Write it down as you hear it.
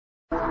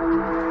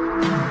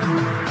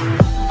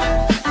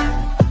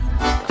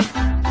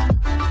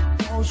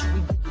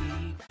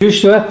You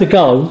used to have to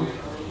go,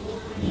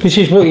 this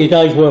is what your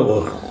day's work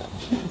was.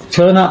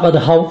 Turn up at the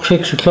Hulk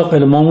 6 o'clock in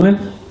the morning.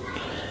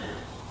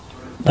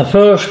 The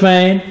first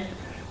man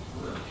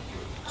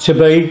to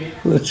be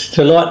was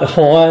to light the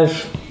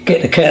fires,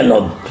 get the kettle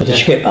on for the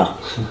skipper.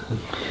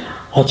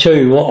 I'll tell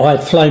you what, I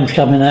had flames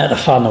coming out of the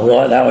funnel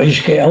like that. I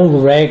used to get all the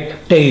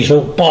rag,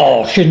 diesel,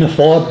 bosh in the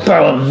fire,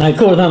 boom, they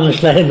couldn't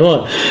understand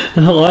why.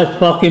 And I had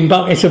fucking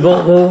buckets of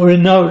hot water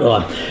in no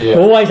time. I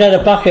always had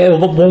a bucket of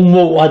warm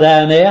water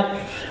down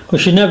there,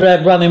 because you never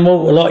had running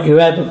water like you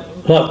had,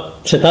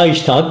 like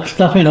today's tugs,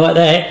 nothing like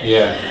that.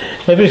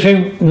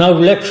 Everything, no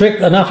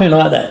electric or nothing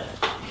like that.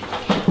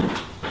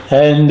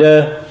 And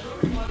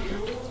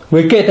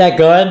we'd get that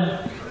going,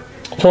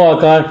 fire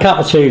going, cup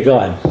of tea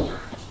going.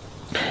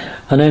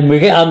 And then we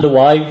get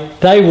underway,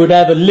 they would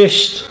have a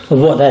list of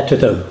what they had to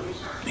do.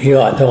 You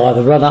had to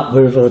either run up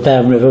river or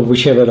down river,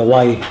 whichever the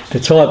way the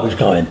tide was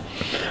going.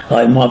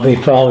 Like it might be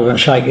for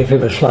argument's sake if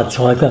it was flood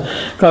tide.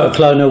 Go to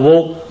Clonard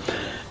Walk,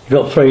 you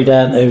got 3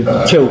 down to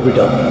Tilbury.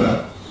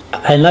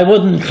 And they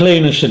wouldn't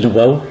clean us in the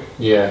world.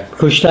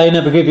 Because they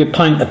never give you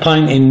paint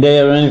in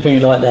there or anything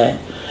like that.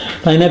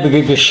 They never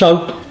give you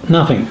soap,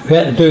 nothing. You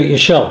had to do it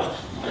yourself.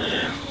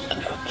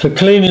 For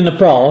cleaning the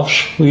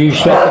brass, we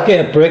used to have to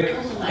get a brick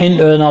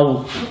into an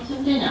old,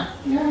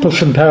 put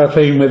some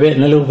paraffin with it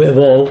and a little bit of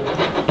oil,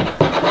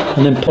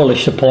 and then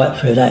polish the pipe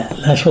through that.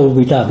 That's all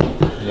we done.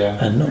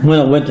 And when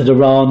I went to the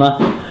Rana,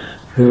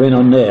 we went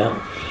on there,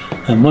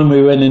 and when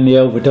we went in the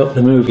overdock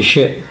to move the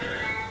ship,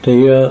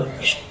 the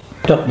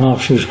dock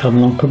masters come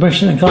along,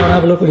 permission to come and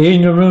have a look at the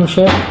engine room,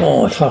 sir?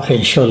 Oh, I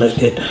fucking sure it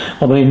did.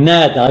 I mean,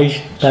 nowadays,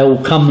 they all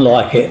come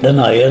like it, don't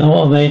they? You know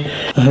what I mean?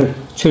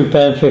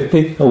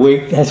 £2.50 a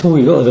week, that's all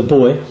you got as a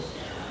boy.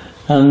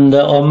 And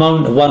I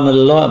moaned to one of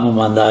the lightermen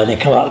one day, and he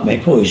come up to me,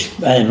 put his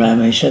hand around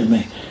me, and said to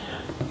me,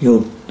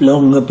 "You'll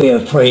longer be a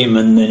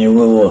freeman than you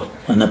will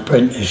an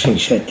apprentice." He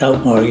said,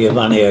 "Don't worry, your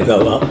money will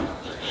go up."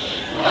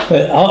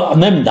 But on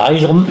them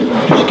days,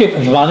 the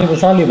skipper's money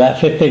was only about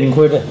 15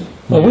 quid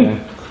a week.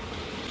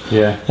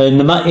 And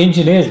the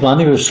engineer's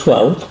money was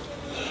 12.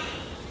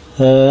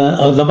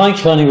 The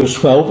mate's money was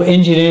 12, but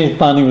engineer's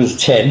money was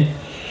 10.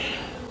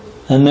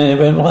 And then it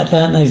went right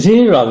down to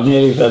 0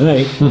 nearly for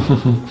me.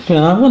 You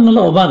know, it wasn't a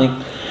lot of money.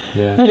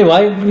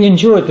 Anyway, we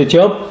enjoyed the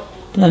job,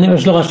 and it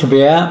was nice to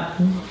be out.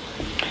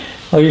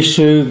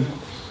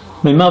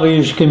 My mother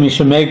used to give me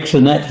some eggs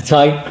and that to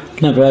take.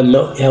 Never had a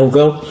lot, the old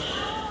girl.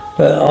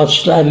 But I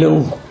just had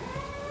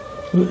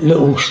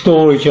little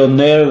storage on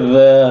there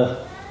of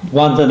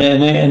ones in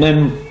it, and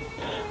then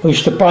we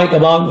used to break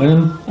them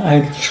open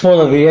and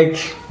swallow the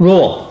eggs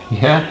raw.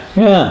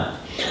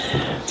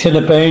 Tin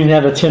of beans,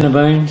 have a tin of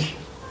beans.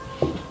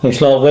 It's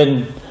like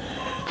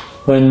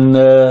when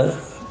the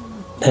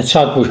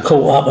tug was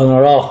caught up on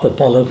a rafter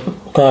pole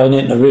going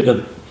into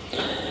Rhythm.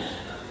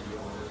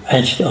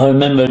 And I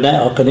remember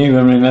now, I can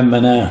even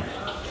remember now,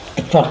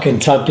 the fucking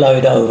tug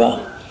load over.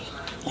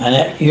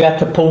 And you had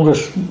to pull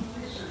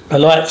the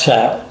lights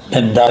out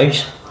them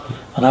days,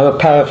 and they were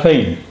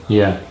paraffin.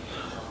 They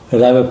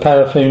were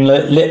paraffin,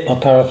 lit by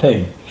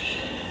paraffin.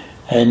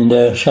 And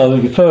so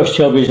your first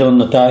job is on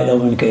the day, they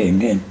want to get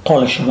in,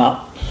 polish them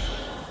up,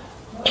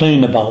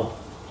 clean the bowl.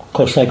 Of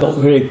course, they got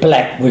really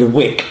black with a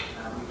wick,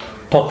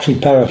 epoxy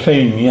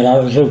paraffin, you know,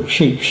 it was all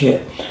cheap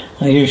shit.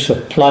 They used to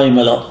flame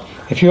a lot.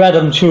 If you had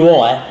them too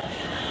high,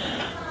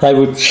 they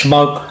would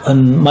smoke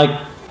and make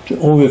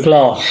all your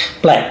glass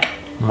black.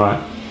 So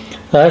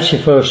that's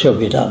your first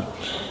job you done.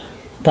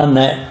 Done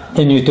that,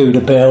 then you do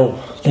the bell,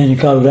 then you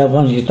go there.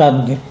 Once you've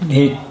done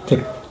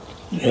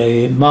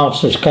the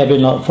master's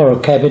cabin, like for a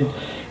cabin,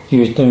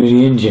 you do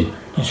the engine.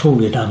 That's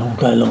all you done all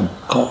day long.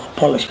 Got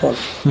polish.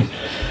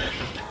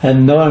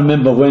 And I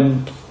remember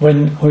when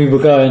we were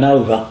going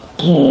over,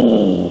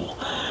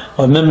 I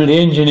remember the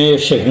engineer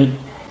singing.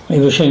 He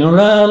was singing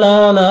la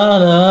la la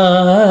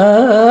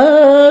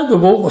la. The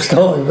water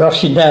started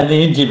rushing down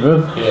the engine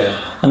room,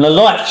 and the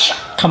lights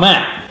come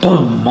out,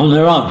 boom, on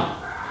their own.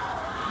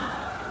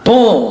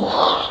 Boom!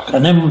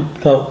 And then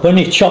when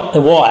he chopped the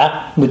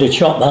wire with the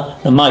chopper,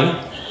 the mate,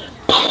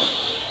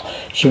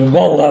 she would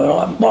roll over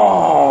like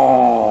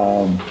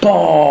boom,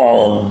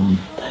 boom.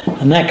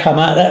 And that come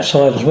out that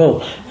side as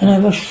well, and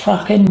there was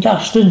fucking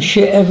dust and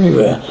shit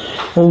everywhere.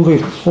 All the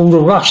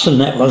rust and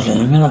that was in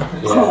them, you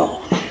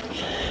know.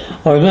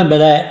 I remember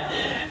that,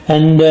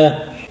 and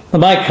the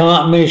mate come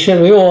up to me and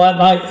said, "Are you all right,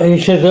 mate?" And he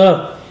said,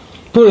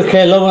 "Put the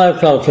kettle on." I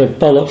said,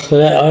 "Bollocks to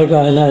that, I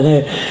go in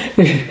there."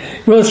 "You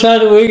want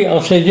something to eat?" I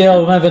said, "Yeah,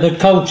 I'm having a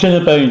cold tin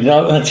of beans."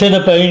 A tin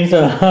of beans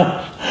and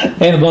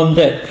hit them on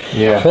deck.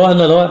 Trying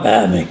to like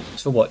that at me.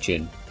 Thanks for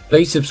watching.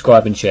 Please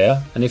subscribe and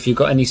share, and if you've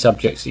got any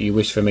subjects that you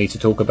wish for me to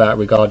talk about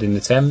regarding the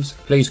Thames,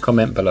 please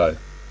comment below.